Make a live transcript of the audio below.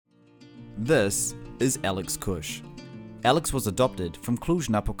This is Alex Kush. Alex was adopted from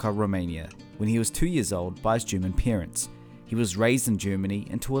Cluj-Napoca, Romania, when he was 2 years old by his German parents. He was raised in Germany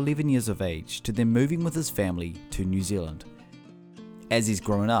until 11 years of age, to then moving with his family to New Zealand. As he's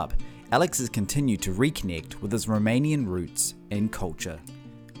grown up, Alex has continued to reconnect with his Romanian roots and culture.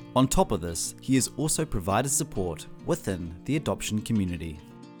 On top of this, he has also provided support within the adoption community.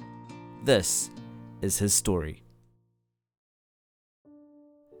 This is his story.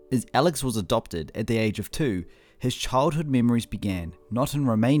 As Alex was adopted at the age of 2, his childhood memories began not in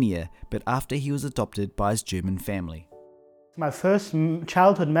Romania, but after he was adopted by his German family. My first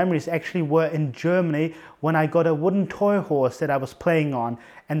childhood memories actually were in Germany when I got a wooden toy horse that I was playing on,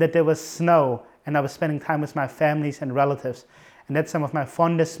 and that there was snow and I was spending time with my families and relatives. And that's some of my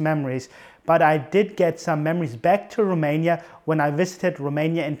fondest memories. But I did get some memories back to Romania when I visited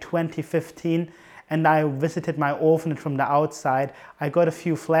Romania in 2015 and I visited my orphanage from the outside. I got a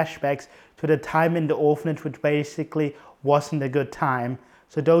few flashbacks to the time in the orphanage, which basically wasn't a good time.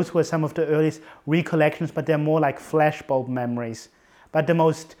 So those were some of the earliest recollections, but they're more like flashbulb memories. But the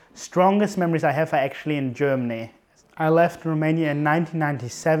most strongest memories I have are actually in Germany. I left Romania in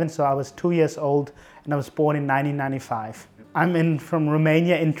 1997, so I was 2 years old, and I was born in 1995. I'm from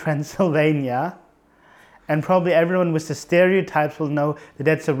Romania in Transylvania, and probably everyone with the stereotypes will know that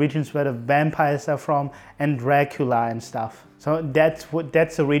that's the regions where the vampires are from and Dracula and stuff. So that's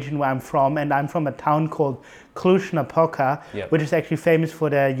the region where I'm from, and I'm from a town called Cluj-Napoca, which is actually famous for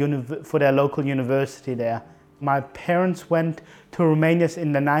their local university there. My parents went to Romania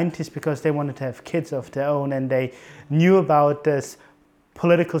in the 90s because they wanted to have kids of their own, and they knew about this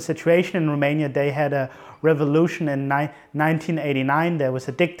political situation in Romania. They had a revolution in 1989. There was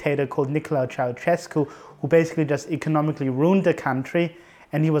a dictator called Nicolae Ceausescu who basically just economically ruined the country,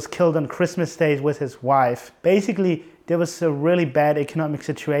 and he was killed on Christmas Day with his wife. Basically, there was a really bad economic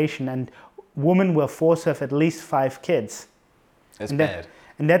situation, and women were forced to have at least 5 kids. That's bad.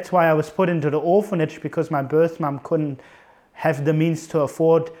 And that's why I was put into the orphanage, because my birth mom couldn't have the means to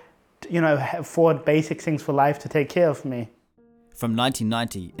afford basic things for life to take care of me. From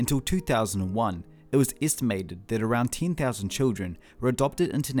 1990 until 2001, it was estimated that around 10,000 children were adopted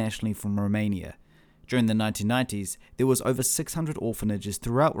internationally from Romania. During the 1990s, there was over 600 orphanages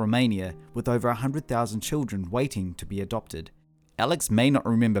throughout Romania, with over 100,000 children waiting to be adopted. Alex may not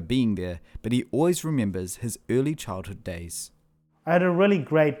remember being there, but he always remembers his early childhood days. I had a really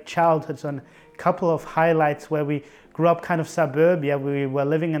great childhood, so a couple of highlights where we grew up kind of suburbia. We were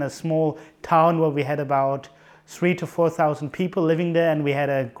living in a small town where we had about 3,000 to 4,000 people living there, and we had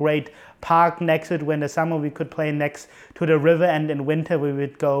a great park next to it where in the summer we could play next to the river, and in winter we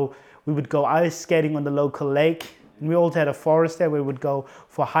would go ice skating on the local lake. And we also had a forest there where we would go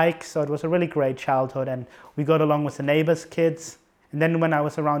for hikes, so it was a really great childhood, and we got along with the neighbors' kids. And then when I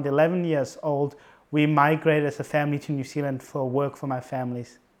was around 11 years old, we migrated as a family to New Zealand for work for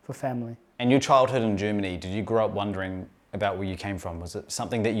family. And your childhood in Germany, did you grow up wondering about where you came from? Was it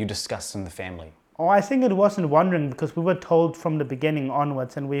something that you discussed in the family? Oh, I think it wasn't wondering, because we were told from the beginning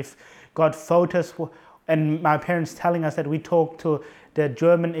onwards, and we've got photos and my parents telling us that we talked to the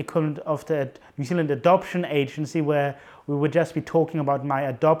German equivalent of the New Zealand Adoption Agency, where we would just be talking about my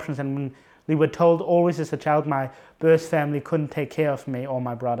adoptions, and when we were told always as a child my birth family couldn't take care of me or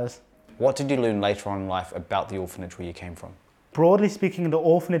my brothers. What did you learn later on in life about the orphanage where you came from? Broadly speaking, the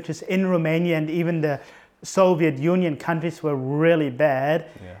orphanages in Romania and even the Soviet Union countries were really bad.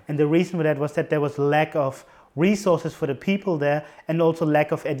 And the reason for that was that there was lack of resources for the people there, and also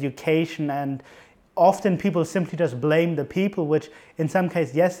lack of education, and often people simply just blame the people, which in some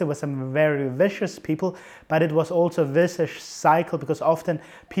cases, yes, there were some very vicious people, but it was also a vicious cycle, because often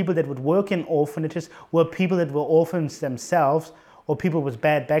people that would work in orphanages were people that were orphans themselves, or people with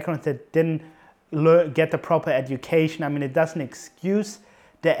bad backgrounds that didn't get the proper education. I mean, it doesn't excuse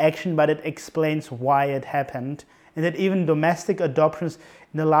the action, but it explains why it happened. And that even domestic adoptions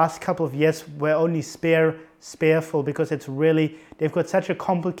in the last couple of years were only spareful, because they've got such a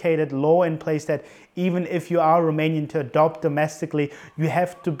complicated law in place that even if you are Romanian to adopt domestically, you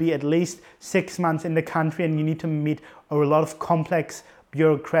have to be at least 6 months in the country, and you need to meet a lot of complex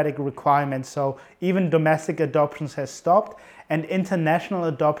bureaucratic requirements. So even domestic adoptions has stopped, and international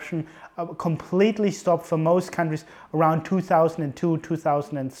adoption completely stopped for most countries around 2002,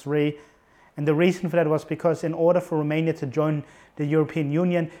 2003. And the reason for that was because in order for Romania to join the European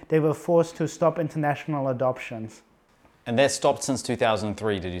Union, they were forced to stop international adoptions. And that stopped since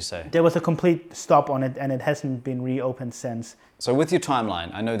 2003, did you say? There was a complete stop on it, and it hasn't been reopened since. So with your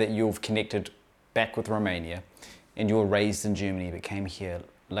timeline, I know that you've connected back with Romania, and you were raised in Germany but came here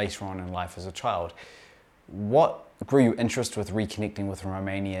later on in life as a child. What grew your interest with reconnecting with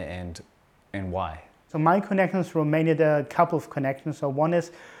Romania and and why? So my connections to Romania, there are a couple of connections. So one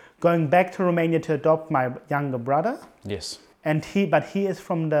is going back to Romania to adopt my younger brother. Yes. And he is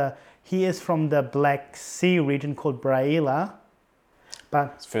from the Black Sea region called Braila.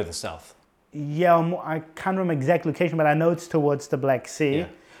 But It's further south. yeah, I can't remember exact location, but I know it's towards the Black Sea, Yeah.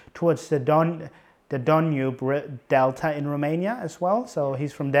 towards the Danube Delta in Romania as well. So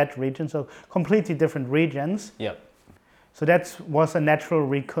he's from that region, so completely different regions. Yep. So that was a natural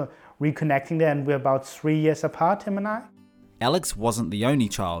reconnecting there, and we're about 3 years apart, him and I. Alex wasn't the only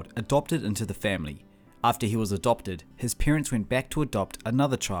child adopted into the family. After he was adopted, his parents went back to adopt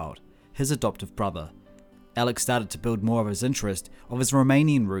another child, his adoptive brother. Alex started to build more of his interest of his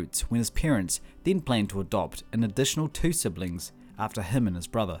Romanian roots when his parents then planned to adopt an additional 2 siblings after him and his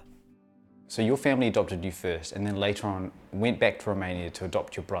brother. So your family adopted you first, and then later on went back to Romania to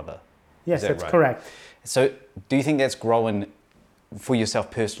adopt your brother. Yes, that that's right? correct. So do you think that's grown for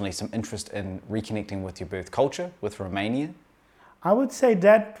yourself personally, some interest in reconnecting with your birth culture, with Romania? I would say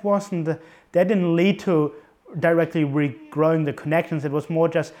that didn't lead to directly regrowing the connections. It was more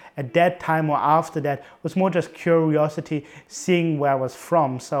just at that time or after that, it was more just curiosity, seeing where I was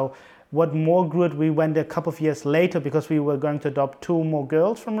from. So what more grew it, we went a couple of years later because we were going to adopt 2 more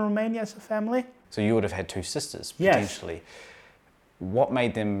girls from Romania as a family. So you would have had 2 sisters, Yes. potentially. What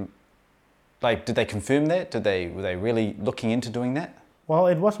made them, did they confirm that? Were they really looking into doing that? Well,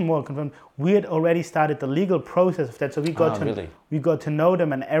 it wasn't more confirmed. We had already started the legal process of that, so we got to know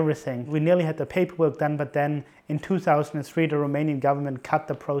them and everything. We nearly had the paperwork done, but then in 2003, the Romanian government cut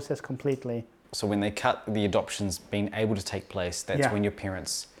the process completely. So when they cut the adoptions being able to take place, that's Yeah. when your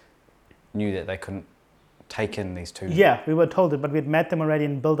parents knew that they couldn't take in these 2. Yeah, we were told it, but we'd met them already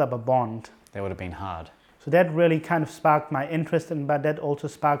and built up a bond. That would have been hard. So that really kind of sparked my interest, but that also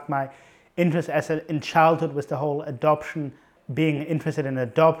sparked my interest in childhood with the whole adoption, being interested in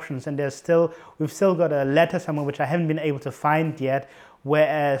adoptions. And we've still got a letter somewhere which I haven't been able to find yet,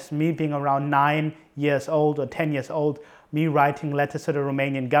 whereas me being around 9 years old or 10 years old, me writing letters to the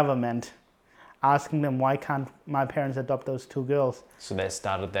Romanian government, asking them why can't my parents adopt those 2 girls. So that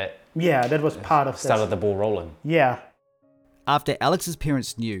started that. Yeah, that was part of Started this. the ball rolling. Yeah. After Alex's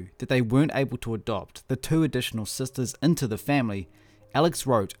parents knew that they weren't able to adopt the 2 additional sisters into the family, Alex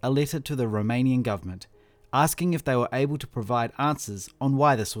wrote a letter to the Romanian government asking if they were able to provide answers on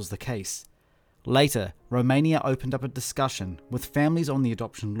why this was the case. Later, Romania opened up a discussion with families on the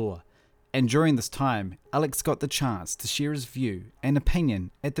adoption law, and during this time, Alex got the chance to share his view and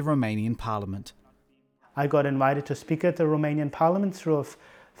opinion at the Romanian Parliament. I got invited to speak at the Romanian Parliament through a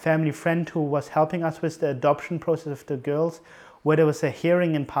family friend who was helping us with the adoption process of the girls, where there was a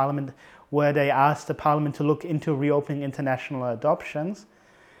hearing in Parliament where they asked the Parliament to look into reopening international adoptions.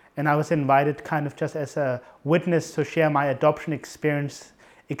 And I was invited kind of just as a witness to share my adoption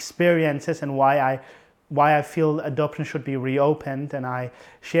experiences and why I feel adoption should be reopened. And I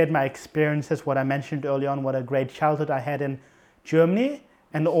shared my experiences, what I mentioned early on, what a great childhood I had in Germany,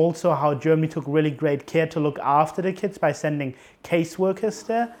 and also how Germany took really great care to look after the kids by sending caseworkers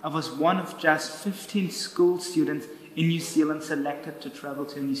there. I was one of just 15 school students in New Zealand selected to travel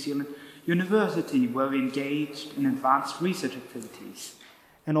to New Zealand University, where we engaged in advanced research activities.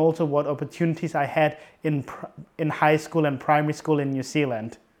 And also what opportunities I had in high school and primary school in New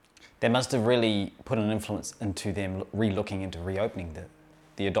Zealand. That must have really put an influence into them re-looking into reopening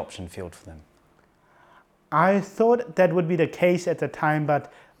the adoption field for them. I thought that would be the case at the time,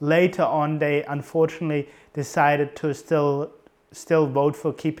 but later on they unfortunately decided to still vote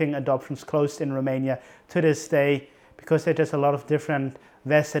for keeping adoptions closed in Romania to this day, because there's just a lot of different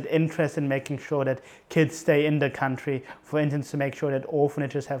vested interest in making sure that kids stay in the country. For instance, to make sure that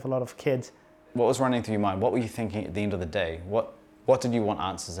orphanages have a lot of kids. What was running through your mind? What were you thinking at the end of the day? What did you want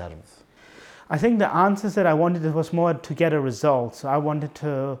answers out of? I think the answers that I wanted was more to get a result. So I wanted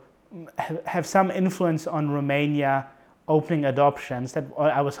to have some influence on Romania opening adoptions. That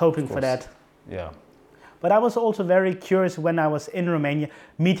I was hoping for that. Yeah. But I was also very curious when I was in Romania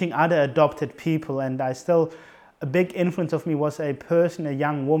meeting other adopted people, and a big influence of me was a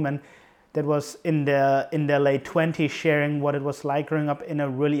young woman that was in their late 20s, sharing what it was like growing up in a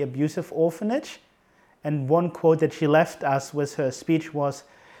really abusive orphanage. And one quote that she left us with her speech was,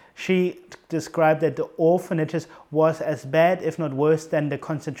 she described that the orphanages was as bad, if not worse, than the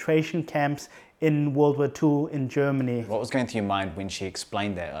concentration camps in World War II in Germany. What was going through your mind when she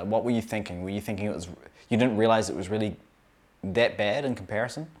explained that? What were you thinking? Were you thinking you didn't realize it was really that bad in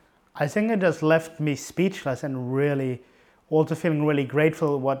comparison? I think it just left me speechless and really also feeling really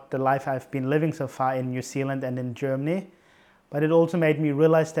grateful what the life I've been living so far in New Zealand and in Germany. But it also made me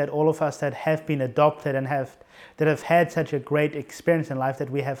realize that all of us that have been adopted and have had such a great experience in life, that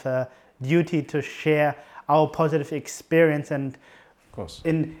we have a duty to share our positive experience and Of course.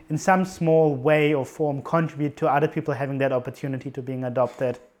 in some small way or form contribute to other people having that opportunity to being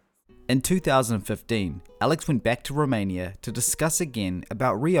adopted. In 2015, Alex went back to Romania to discuss again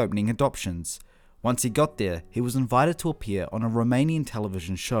about reopening adoptions. Once he got there, he was invited to appear on a Romanian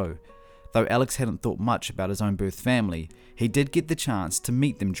television show. Though Alex hadn't thought much about his own birth family, he did get the chance to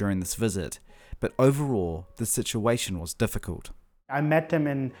meet them during this visit. But overall, the situation was difficult. I met them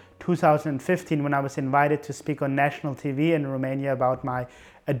in 2015 when I was invited to speak on national TV in Romania about my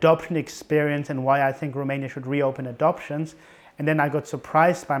adoption experience and why I think Romania should reopen adoptions. And then I got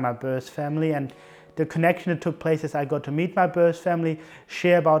surprised by my birth family, and the connection that took place is I got to meet my birth family,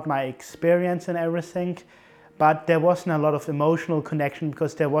 share about my experience and everything. But there wasn't a lot of emotional connection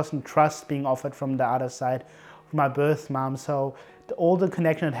because there wasn't trust being offered from the other side, from my birth mom. So all the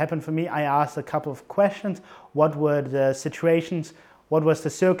connection that happened for me, I asked a couple of questions. What were the situations? What was the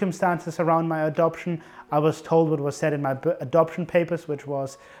circumstances around my adoption? I was told what was said in my adoption papers, which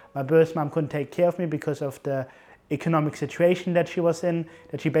was my birth mom couldn't take care of me because of the economic situation that she was in,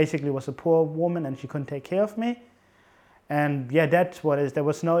 that she basically was a poor woman and she couldn't take care of me. And yeah, that's what it is. There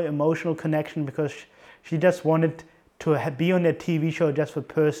was no emotional connection because she just wanted to be on a TV show just for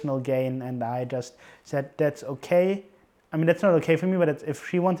personal gain, and I just said, that's okay. I mean, that's not okay for me, but if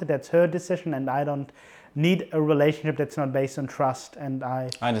she wanted, that's her decision, and I don't need a relationship that's not based on trust. And I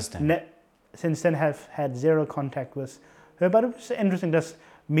understand. Since then have had zero contact with her, but it was interesting just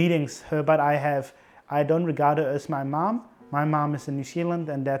meetings her, but I don't regard her as my mom. My mom is in New Zealand,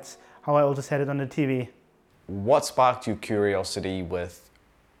 and that's how I also said it on the TV. What sparked your curiosity with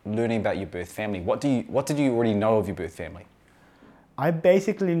learning about your birth family? What did you already know of your birth family? I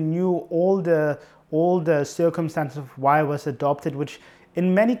basically knew all the circumstances of why I was adopted, which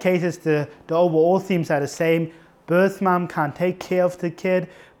in many cases the overall themes are the same. Birth mom can't take care of the kid,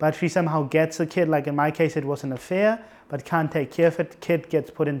 but she somehow gets a kid. Like in my case, it was an affair, but can't take care of it. Kid gets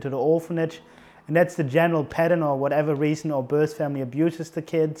put into the orphanage, and that's the general pattern, or whatever reason, or birth family abuses the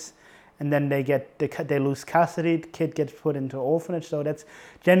kids, and then they lose custody. The kid gets put into orphanage. So that's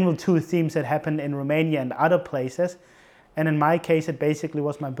general two themes that happen in Romania and other places. And in my case, it basically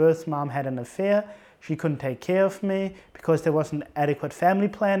was my birth mom had an affair. She couldn't take care of me because there wasn't adequate family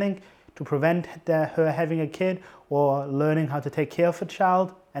planning to prevent her having a kid or learning how to take care of a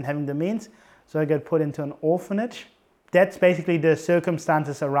child and having the means. So I got put into an orphanage. That's basically the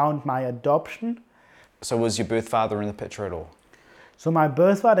circumstances around my adoption. So was your birth father in the picture at all? So my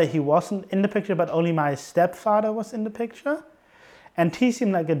birth father, he wasn't in the picture, but only my stepfather was in the picture. And he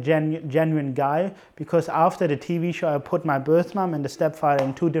seemed like a genuine guy, because after the TV show, I put my birth mom and the stepfather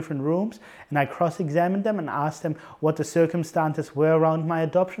in two different rooms, and I cross-examined them and asked them what the circumstances were around my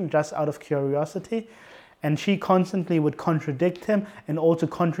adoption, just out of curiosity. And she constantly would contradict him and also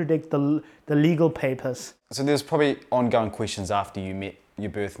contradict the legal papers. So there's probably ongoing questions after you met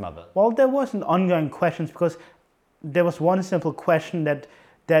your birth mother. Well, there wasn't ongoing questions, because there was one simple question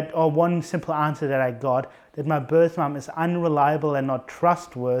or one simple answer that I got, that my birth mom is unreliable and not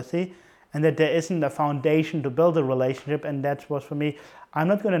trustworthy, and that there isn't a foundation to build a relationship. And that was for me, I'm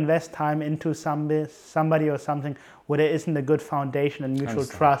not going to invest time into somebody or something where there isn't a good foundation and mutual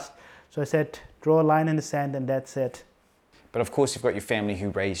trust. So I said, draw a line in the sand, and that's it. But of course, you've got your family who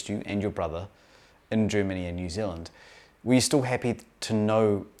raised you and your brother in Germany and New Zealand. Were you still happy to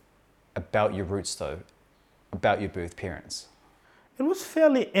know about your roots, though, about your birth parents? It was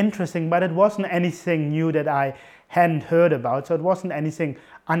fairly interesting, but it wasn't anything new that I hadn't heard about, so it wasn't anything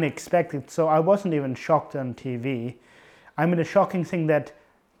unexpected. So I wasn't even shocked on TV. I mean, the shocking thing that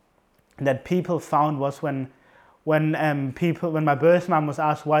people found was when my birth mom was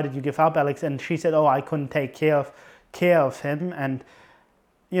asked, "Why did you give up, Alex?" and she said, "Oh, I couldn't take care of him, and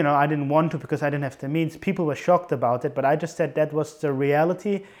I didn't want to because I didn't have the means." People were shocked about it, but I just said that was the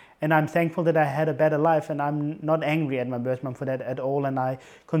reality. And I'm thankful that I had a better life, and I'm not angry at my birth mom for that at all. And I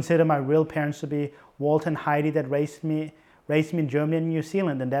consider my real parents to be Walter and Heidi, that raised me in Germany and New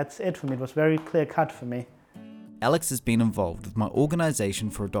Zealand, and that's it for me. It was very clear cut for me. Alex has been involved with my organisation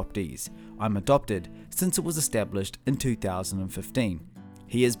for adoptees, I'm Adopted, since it was established in 2015.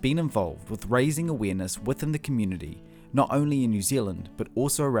 He has been involved with raising awareness within the community, not only in New Zealand, but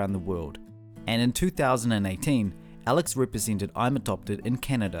also around the world. And in 2018, Alex represented I'm Adopted in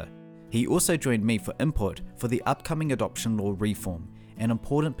Canada. He also joined me for input for the upcoming adoption law reform, an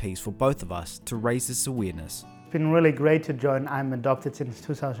important piece for both of us to raise this awareness. It's been really great to join I'm Adopted since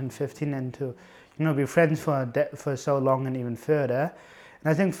 2015 and to be friends for so long and even further.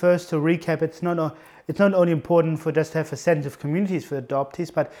 And I think first to recap, it's not only important for just to have a sense of communities for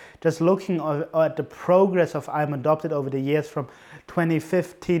adoptees, but just looking at the progress of I'm Adopted over the years from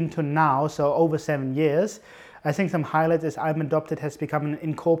 2015 to now, so over 7 years. I think some highlights is I'm Adopted has become an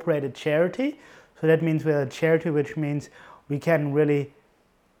incorporated charity. So that means we're a charity, which means we can really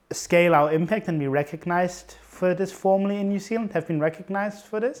scale our impact and be recognized for this formally in New Zealand, have been recognized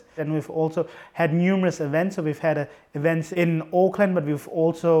for this. And we've also had numerous events. So we've had events in Auckland, but we've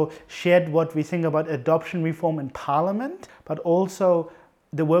also shared what we think about adoption reform in Parliament. But also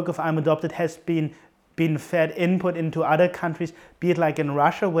the work of I'm Adopted has been fed input into other countries, be it like in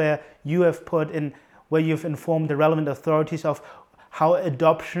Russia, where you've informed the relevant authorities of how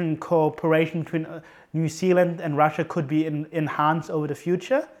adoption cooperation between New Zealand and Russia could be enhanced over the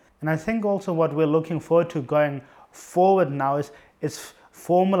future. And I think also what we're looking forward to going forward now is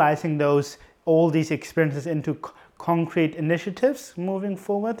formalizing all these experiences into concrete initiatives moving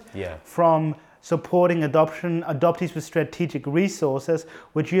forward. Yeah. From supporting adoptees with strategic resources,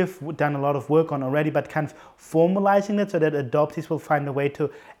 which you've done a lot of work on already, but kind of formalizing it so that adoptees will find a way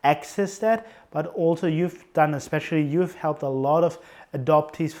to access that. But also you've helped a lot of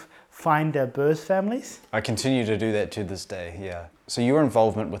adoptees find their birth families. I continue to do that to this day, yeah. So your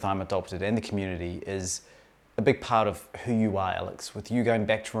involvement with I'm Adopted and the community is a big part of who you are, Alex. With you going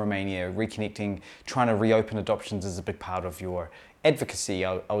back to Romania, reconnecting, trying to reopen adoptions is a big part of your advocacy,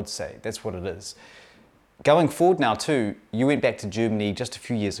 I would say. That's what it is. Going forward now too, you went back to Germany just a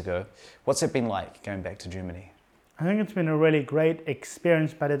few years ago. What's it been like going back to Germany? I think it's been a really great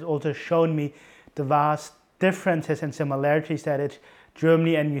experience, but it's also shown me the vast differences and similarities that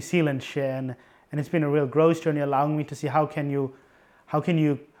Germany and New Zealand share. And it's been a real growth journey, allowing me to see how can you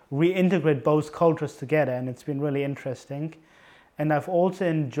reintegrate both cultures together, and it's been really interesting. And I've also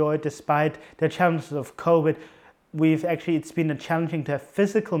enjoyed, despite the challenges of COVID, it's been challenging to have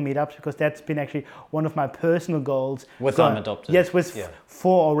physical meetups, because that's been actually one of my personal goals. With I'm Adopted? Yes,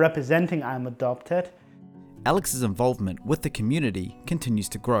 for or representing I'm Adopted. Alex's involvement with the community continues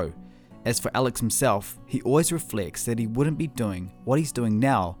to grow. As for Alex himself, he always reflects that he wouldn't be doing what he's doing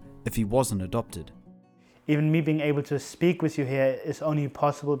now if he wasn't adopted. Even me being able to speak with you here is only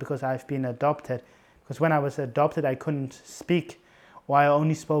possible because I've been adopted. Because when I was adopted, I couldn't speak, or I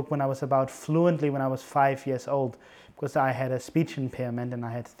only spoke when I was fluently when I was 5 years old, because I had a speech impairment and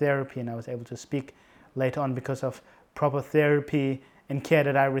I had therapy, and I was able to speak later on because of proper therapy and care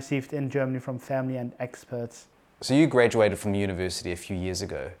that I received in Germany from family and experts. So you graduated from university a few years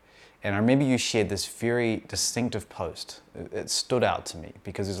ago, and I remember you shared this very distinctive post. It stood out to me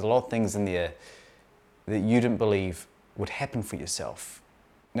because there's a lot of things in there that you didn't believe would happen for yourself.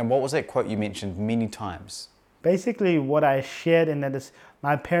 Now, what was that quote you mentioned many times? Basically, what I shared in that is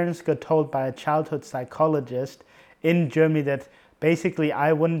my parents got told by a childhood psychologist in Germany that basically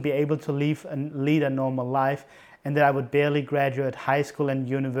I wouldn't be able to lead a normal life, and that I would barely graduate high school, and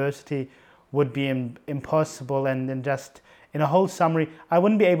university would be impossible. And then just in a whole summary, I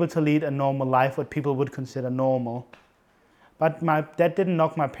wouldn't be able to lead a normal life, what people would consider normal. But that didn't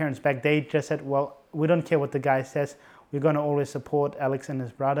knock my parents back. They just said, well, we don't care what the guy says. We're going to always support Alex and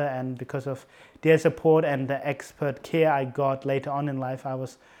his brother. And because of their support and the expert care I got later on in life, I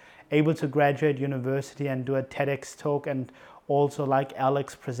was able to graduate university and do a TEDx talk, and also, like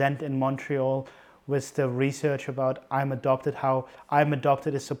Alex, present in Montreal with the research about I'm Adopted, how I'm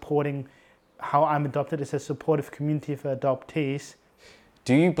Adopted is a supportive community for adoptees.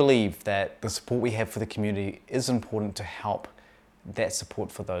 Do you believe that the support we have for the community is important to help that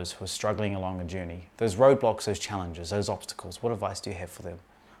support for those who are struggling along a journey? Those roadblocks, those challenges, those obstacles, what advice do you have for them?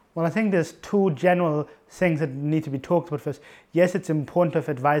 Well, I think there's two general things that need to be talked about first. Yes, it's important to have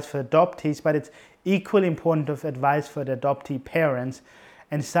advice for adoptees, but it's equally important to have advice for the adoptee parents.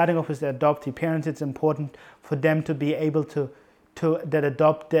 And starting off with the adoptee parents, it's important for them to be able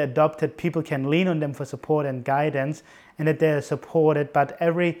the adopted people can lean on them for support and guidance, and that they're supported.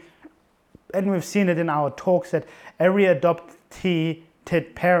 And we've seen it in our talks, that every adoptee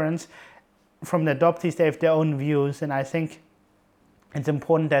parents, from the adoptees, they have their own views. And I think it's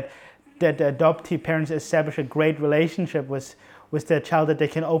important that the adoptee parents establish a great relationship with their child, that they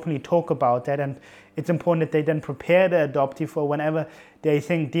can openly talk about that. And it's important that they then prepare the adoptee for whenever they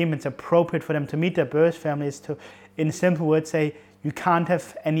deem it's appropriate for them to meet their birth families, to, in simple words, say, you can't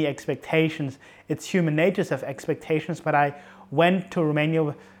have any expectations. It's human nature to have expectations, but I went to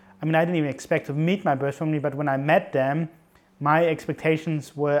Romania. I didn't even expect to meet my birth family, but when I met them, my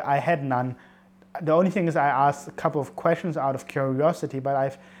expectations were, I had none. The only thing is I asked a couple of questions out of curiosity, but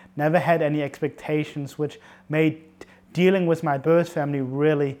I've never had any expectations, which made dealing with my birth family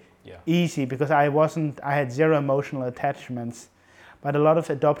really easy, because I had zero emotional attachments. But a lot of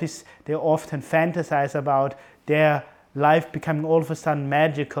adoptees, they often fantasize about their life becoming all of a sudden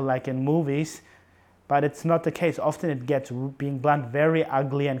magical like in movies, but it's not the case. Often it gets, being blunt, very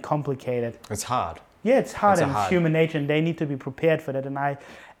ugly and complicated. It's hard. Yeah, it's hard, and it's human nature, and they need to be prepared for that. And I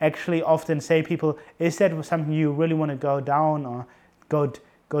actually often say people, is that something you really want to go down or go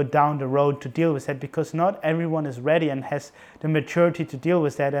down the road to deal with that? Because not everyone is ready and has the maturity to deal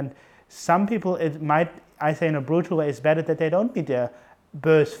with that. And some people, it might, I say in a brutal way, it's better that they don't meet their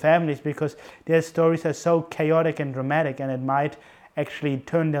birth families, because their stories are so chaotic and dramatic, and it might actually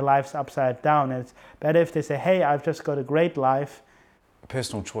turn their lives upside down. And it's better if they say, hey, I've just got a great life.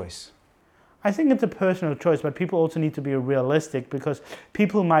 Personal choice. I think it's a personal choice, but people also need to be realistic, because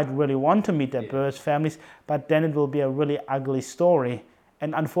people might really want to meet their birth families, but then it will be a really ugly story.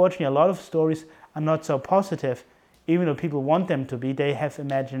 And unfortunately, a lot of stories are not so positive. Even though people want them to be, they have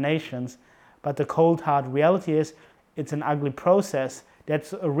imaginations. But the cold, hard reality is it's an ugly process.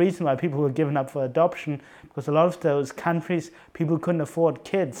 That's a reason why people were given up for adoption, because a lot of those countries, people couldn't afford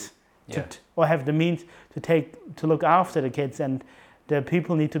kids or have the means to look after the kids. And the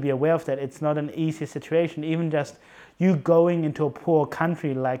people need to be aware of that. It's not an easy situation. Even just you going into a poor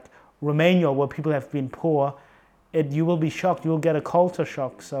country like Romania, where people have been poor, you will be shocked. You will get a culture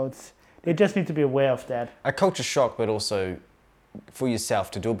shock. So they just need to be aware of that. A culture shock, but also for yourself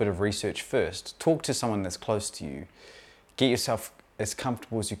to do a bit of research first. Talk to someone that's close to you. Get yourself as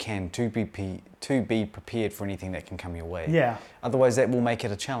comfortable as you can to be prepared for anything that can come your way. Yeah. Otherwise, that will make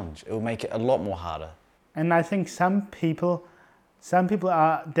it a challenge. It will make it a lot more harder. And I think there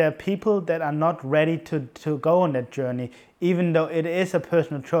are people that are not ready to go on that journey, even though it is a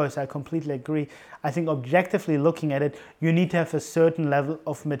personal choice. I completely agree. I think objectively looking at it, you need to have a certain level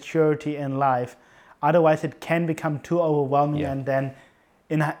of maturity in life. Otherwise, it can become too overwhelming and then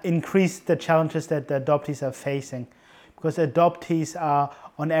increase the challenges that the adoptees are facing. Because adoptees are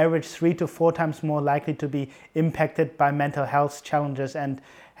on average 3 to 4 times more likely to be impacted by mental health challenges, and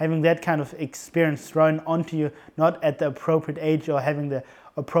having that kind of experience thrown onto you, not at the appropriate age or having the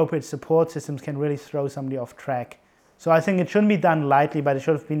appropriate support systems, can really throw somebody off track. So I think it shouldn't be done lightly, but it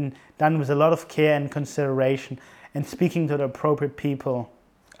should have been done with a lot of care and consideration and speaking to the appropriate people.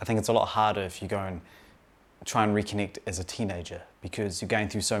 I think it's a lot harder if you go and try and reconnect as a teenager, because you're going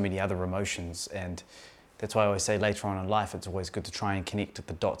through so many other emotions, and that's why I always say later on in life it's always good to try and connect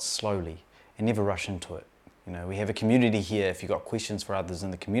the dots slowly and never rush into it. You know, we have a community here. If you've got questions for others in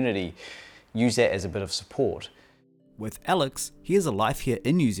the community, use that as a bit of support. With Alex, he has a life here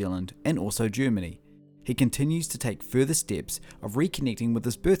in New Zealand and also Germany. He continues to take further steps of reconnecting with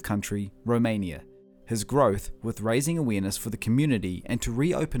his birth country, Romania. His growth with raising awareness for the community and to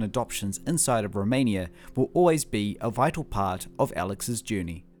reopen adoptions inside of Romania will always be a vital part of Alex's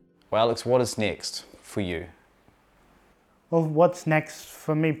journey. Well, Alex, what is next for you? Well, what's next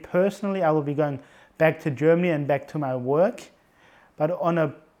for me personally, I will be going back to Germany and back to my work. But on a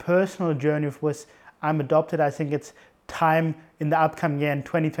personal journey with I'm Adopted, I think it's time in the upcoming year in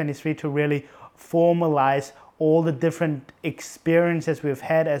 2023 to really formalize all the different experiences we've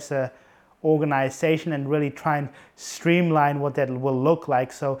had as a organization and really try and streamline what that will look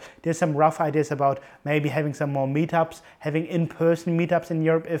like. So there's some rough ideas about maybe having some more meetups, having in-person meetups in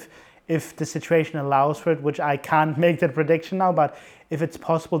Europe if the situation allows for it, which I can't make that prediction now, but if it's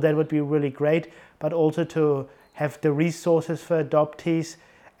possible, that would be really great. But also to have the resources for adoptees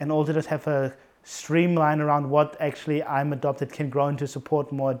and also just have a streamline around what actually I'm Adopted can grow into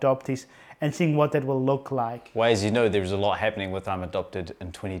support more adoptees and seeing what that will look like. Well, as you know, there's a lot happening with I'm Adopted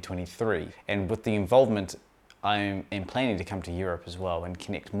in 2023. And with the involvement, I am planning to come to Europe as well and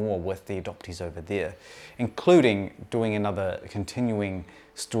connect more with the adoptees over there, including doing another continuing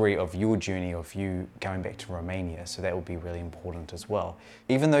story of your journey of you going back to Romania. So that will be really important as well.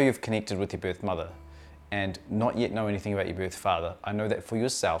 Even though you've connected with your birth mother and not yet know anything about your birth father, I know that for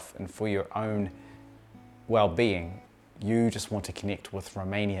yourself and for your own well-being, you just want to connect with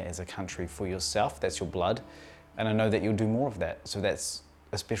Romania as a country for yourself. That's your blood. And I know that you'll do more of that. So that's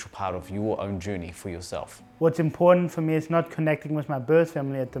a special part of your own journey for yourself. What's important for me is not connecting with my birth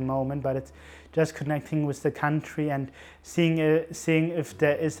family at the moment, but it's just connecting with the country and seeing if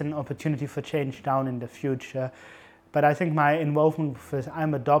there is an opportunity for change down in the future. But I think my involvement with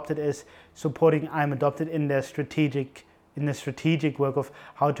I'm Adopted is supporting I'm Adopted in the strategic work of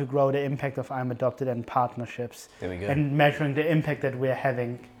how to grow the impact of I'm Adopted and partnerships. There we go. And measuring the impact that we're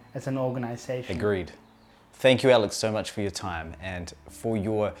having as an organization. Agreed. Thank you, Alex, so much for your time and for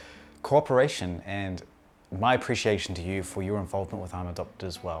your cooperation, and my appreciation to you for your involvement with I'm Adopted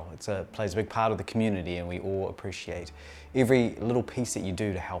as well. It plays a big part of the community, and we all appreciate every little piece that you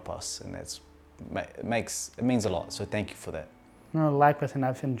do to help us, and it means a lot, so thank you for that. No, likewise, and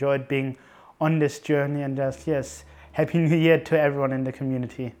I've enjoyed being on this journey, and just, yes, Happy New Year to everyone in the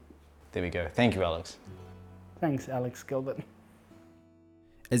community. There we go. Thank you, Alex. Thanks, Alex Gilbert.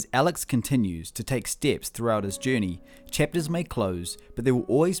 As Alex continues to take steps throughout his journey, chapters may close, but there will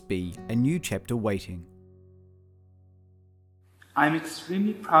always be a new chapter waiting. I'm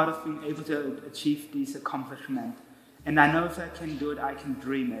extremely proud of being able to achieve these accomplishments, and I know if I can do it, I can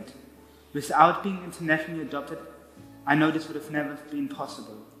dream it. Without being internationally adopted, I know this would have never been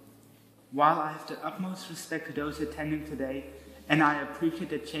possible. While I have the utmost respect to those attending today, and I appreciate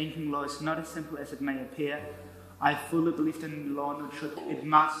that changing law is not as simple as it may appear, I fully believe that the law it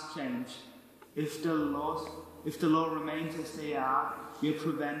must change. If the law remains as they are, we are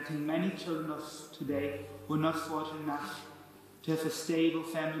preventing many children of today who are not fortunate enough to have a stable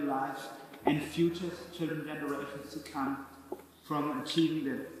family life and future children generations to come from achieving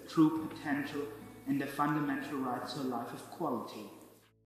their true potential and their fundamental rights to a life of quality.